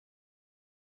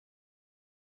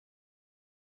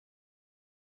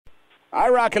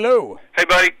iRock, hello. Hey,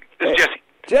 buddy. This is Jesse.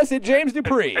 Jesse, James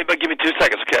Dupree. Hey, buddy, give me 2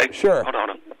 seconds, okay? Sure. Hold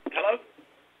on. Hello?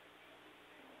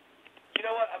 You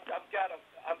know what?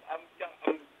 I'm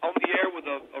on the air with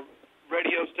a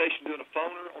radio station doing a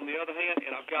phoner on the other hand,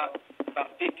 and I've got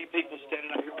about 50 people standing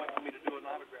out here waiting for me to do an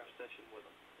autograph session with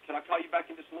them. Can I call you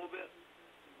back in just a little bit?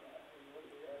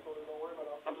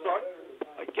 I'm sorry?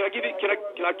 Can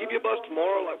I give you a buzz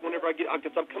tomorrow, like whenever I get?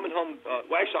 Because I'm coming home.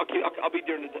 Well, actually, I'll be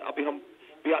during the day. I'll be home.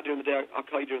 Be out during the day. I'll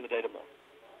call you during the day tomorrow.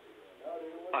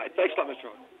 All right. Thanks a lot, Mr.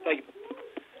 Rock. Thank you.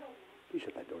 You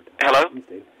shut that door down. Hello.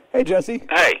 Hey, Jesse.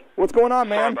 Hey. What's going on,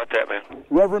 man? Sorry about that, man.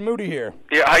 Reverend Moody here.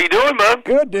 Yeah. How you doing, man?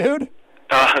 Good, dude.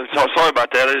 So sorry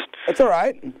about that. It's all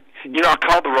right. You know, I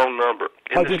called the wrong number,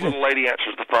 and this little lady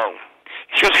answers the phone.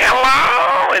 She goes,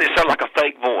 "Hello," and it sounded like a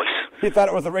fake voice. You thought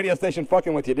it was the radio station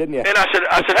fucking with you, didn't you? And I said,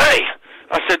 "Hey,"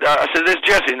 I said, "This is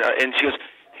Jesse," and she goes,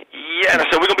 "Yeah," and I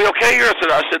said, "We're gonna be okay here?"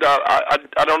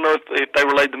 I don't know if they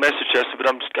relayed the message to us, but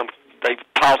they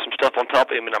piled some stuff on top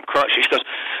of him, and I'm crunchy. She goes,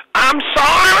 "I'm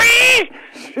sorry."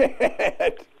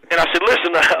 Shit. And I said,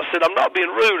 "Listen," I said, "I'm not being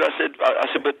rude." I said,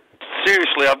 "But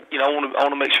seriously, I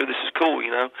want to make sure this is cool,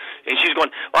 you know." And she's going,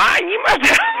 "Well, you must."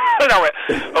 And I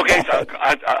went, "Okay." So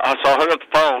I hung up the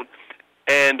phone,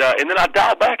 and then I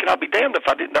dialed back, and I'll be damned if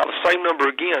I didn't dial the same number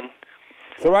again.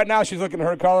 So right now she's looking at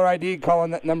her caller ID,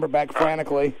 calling that number back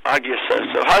frantically. I guess so.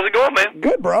 So how's it going, man?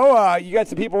 Good, bro. You got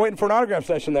some people waiting for an autograph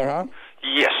session there, huh?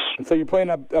 Yes. And so you're playing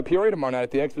a Peoria tomorrow night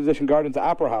at the Exposition Gardens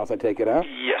Opera House, I take it, huh?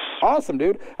 Yes. Awesome,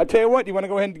 dude. I tell you what, do you want to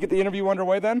go ahead and get the interview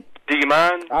underway then? Do you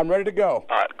mind? I'm ready to go.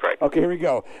 All right, great. Okay, here we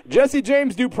go. Jesse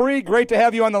James Dupree, great to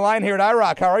have you on the line here at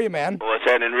iRock. How are you, man? What's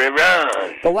happening,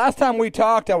 Reverend? The last time we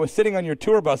talked, I was sitting on your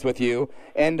tour bus with you,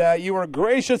 and you were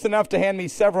gracious enough to hand me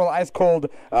several ice-cold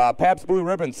Pabst Blue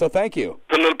Ribbons, so thank you.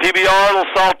 Put a little PBR, a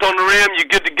little salt on the rim, you're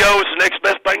good to go. It's the next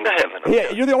best thing to heaven. Okay? Yeah,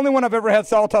 you're the only one I've ever had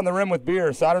salt on the rim with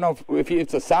beer, so I don't know if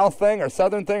it's a South thing or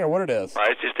Southern thing or what it is.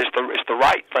 Right, it's the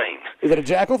right thing. Is it a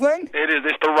JACKYL thing? It is.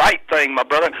 It's the right thing, my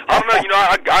brother. I don't know. You know,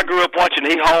 I grew up watching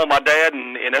Hee Haw, my dad,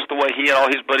 and that's the way he and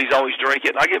all his buddies always drink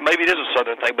it. And I get maybe it is a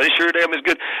Southern thing, but it sure damn is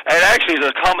good. And it actually is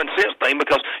a common sense thing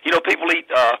because you know people eat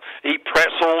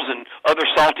pretzels and other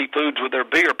salty foods with their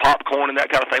beer, popcorn and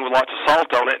that kind of thing with lots of salt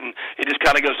on it, and it just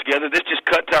kind of goes together. This just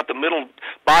cuts out the middle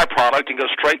byproduct and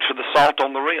goes straight for the salt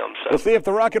on the rim. So. We'll see if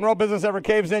the rock and roll business ever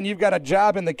caves in. You've got a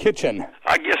job in the kitchen.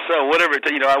 I guess so. Whatever,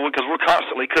 you know, because we're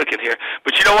constantly cooking here.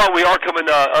 But you know what? We are coming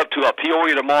up to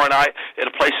Peoria tomorrow night at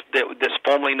a place that's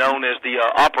formerly known as the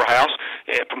Opera House,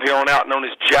 and from here on out known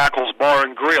as JACKYL's Bar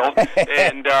and Grill,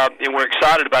 and we're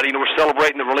excited about it. You know, we're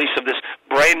celebrating the release of this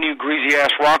brand new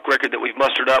greasy-ass rock record that we've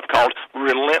mustered up called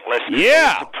Relentless.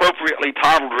 Yeah! It's appropriately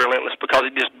titled Relentless because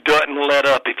it just doesn't let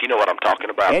up, if you know what I'm talking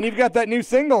about. And you've got that new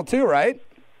single, too, right?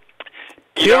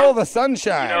 Kill the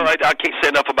Sunshine. You know, I can't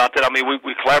say enough about that. I mean,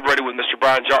 we collaborated with Mr.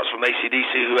 Brian Johnson from AC/DC,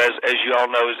 who, as you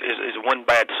all know, is one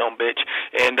bad son bitch.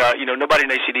 And, you know, nobody in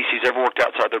AC/DC has ever worked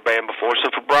outside their band before.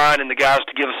 So for Brian and the guys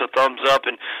to give us a thumbs up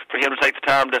and for him to take the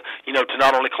time to, you know, to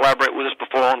not only collaborate with us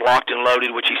before on Locked and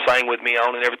Loaded, which he sang with me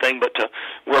on and everything, but to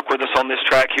work with us on this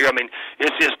track here, I mean,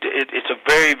 it's a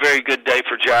very, very good day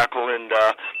for JACKYL. And,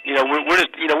 you know, we're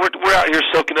just, you know, we're out here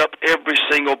soaking up every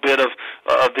single bit of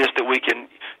this that we can,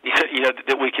 you know,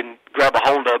 that we can grab a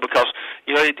hold of because,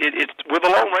 you know, we're the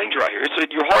Lone Ranger right here.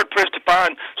 You're hard-pressed to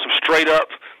find some straight-up,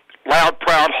 loud,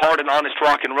 proud, hard, and honest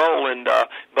rock and roll, and,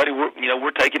 buddy,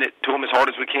 we're taking it to them as hard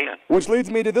as we can. Which leads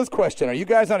me to this question. Are you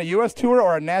guys on a U.S. tour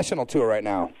or a national tour right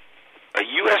now? A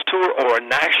U.S. tour or a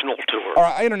national tour?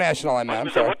 Or international, I mean. I'm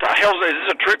sorry. What the hell is this? Is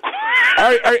this a trick?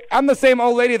 I'm the same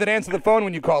old lady that answered the phone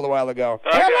when you called a while ago.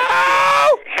 Okay.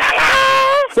 Hello!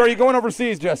 Hello! So are you going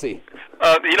overseas, Jesse?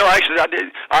 You know, actually, I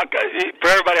did. For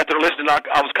everybody out there listening,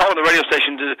 I was calling the radio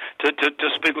station to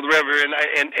speak with the Reverend,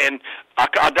 and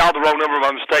I dialed the wrong number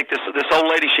by mistake. This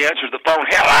old lady, she answers the phone,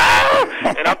 hello,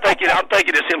 and I'm thinking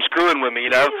it's him screwing with me, you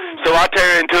know. So I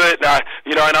tear into it, and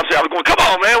I'm going, come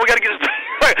on, man, we got to get this.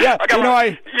 Yeah,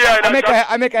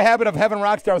 I make a habit of having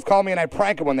rock stars call me, and I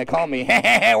prank them when they call me.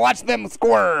 Watch them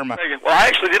squirm. Well, I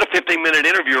actually did a 15-minute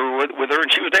interview with her,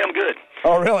 and she was damn good.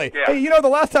 Oh, really? Yeah. Hey, you know, the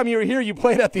last time you were here, you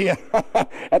played at the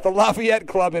at the Lafayette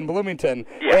Club in Bloomington.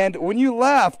 Yeah. And when you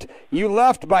left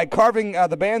by carving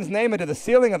the band's name into the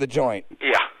ceiling of the joint.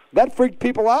 Yeah. That freaked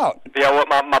people out. Yeah, well,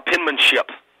 my penmanship.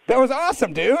 That was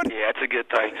awesome, dude. Yeah, it's a good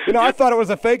thing. You know, I thought it was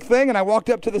a fake thing, and I walked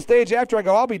up to the stage after. I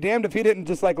go, I'll be damned if he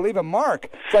didn't just, like, leave a mark.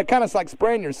 It's like kind of like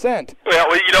spraying your scent. Well,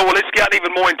 it's gotten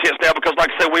even more intense now because, like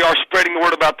I said, we are spreading the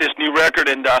word about this new record.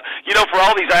 And, for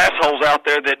all these assholes out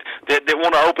there that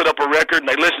want to open up a record and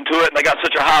they listen to it and they got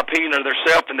such a high opinion of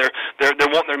themselves and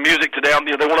they're wanting their music to down,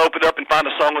 they want to open up and find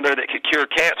a song on there that could cure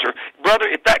cancer. Brother,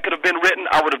 if that could have been written,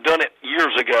 I would have done it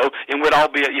years ago, and it'd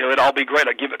all be great.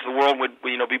 I'd give it to the world, and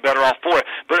we'd be better off for it.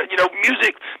 But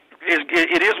music.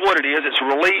 It is what it is. It's a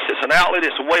release. It's an outlet.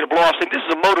 It's a way to blow off steam. This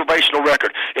is a motivational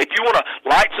record. If you want to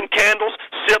light some candles,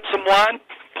 sip some wine,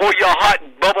 pour you a hot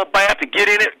bubble bath and get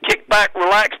in it, kick back,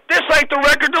 relax, this ain't the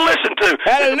record to listen to.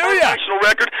 Hallelujah. It's a motivational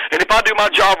record, and if I do my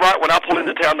job right when I pull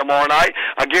into town tomorrow night,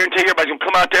 I guarantee everybody's going to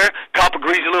come out there, cop a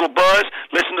greasy little buzz,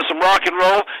 listen to some rock and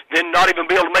roll, then not even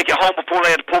be able to make it home before they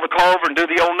had to pull the car over and do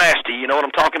the old nasty. You know what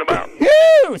I'm talking about?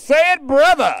 Whew, say it,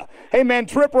 brother. Hey, man,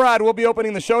 Trip Rod will be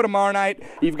opening the show tomorrow night.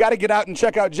 You've got to get out and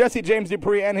check out Jesse James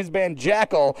Dupree and his band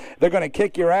JACKYL. They're going to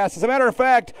kick your ass. As a matter of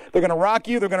fact, they're going to rock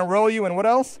you, they're going to roll you, and what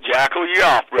else? JACKYL you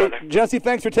off, brother. Hey, Jesse,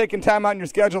 thanks for taking time out in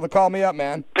your schedule to call me up,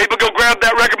 man. People go grab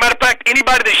that record. Matter of fact,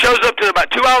 anybody that shows up to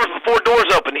about 2 hours before doors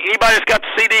open, anybody that's got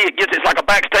the CD, it's like a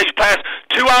backstage pass.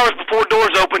 2 hours before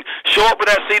doors open, show up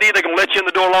with that CD. They're going to let you in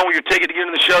the door along with your ticket to get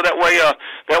into the show. That way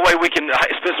we can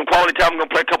spend some quality time. We're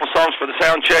going to play a couple songs for the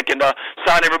sound check and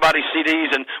sign everybody's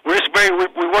CDs. And we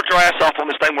worked our ass off on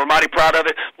this thing. We're mighty proud of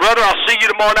it. Brother, I'll see you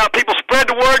tomorrow night. People spread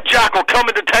the word. JACKYL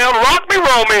coming to town. Rock me,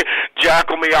 roll me.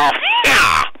 JACKYL me off.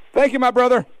 Yeah. Thank you, my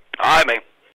brother. All right, man.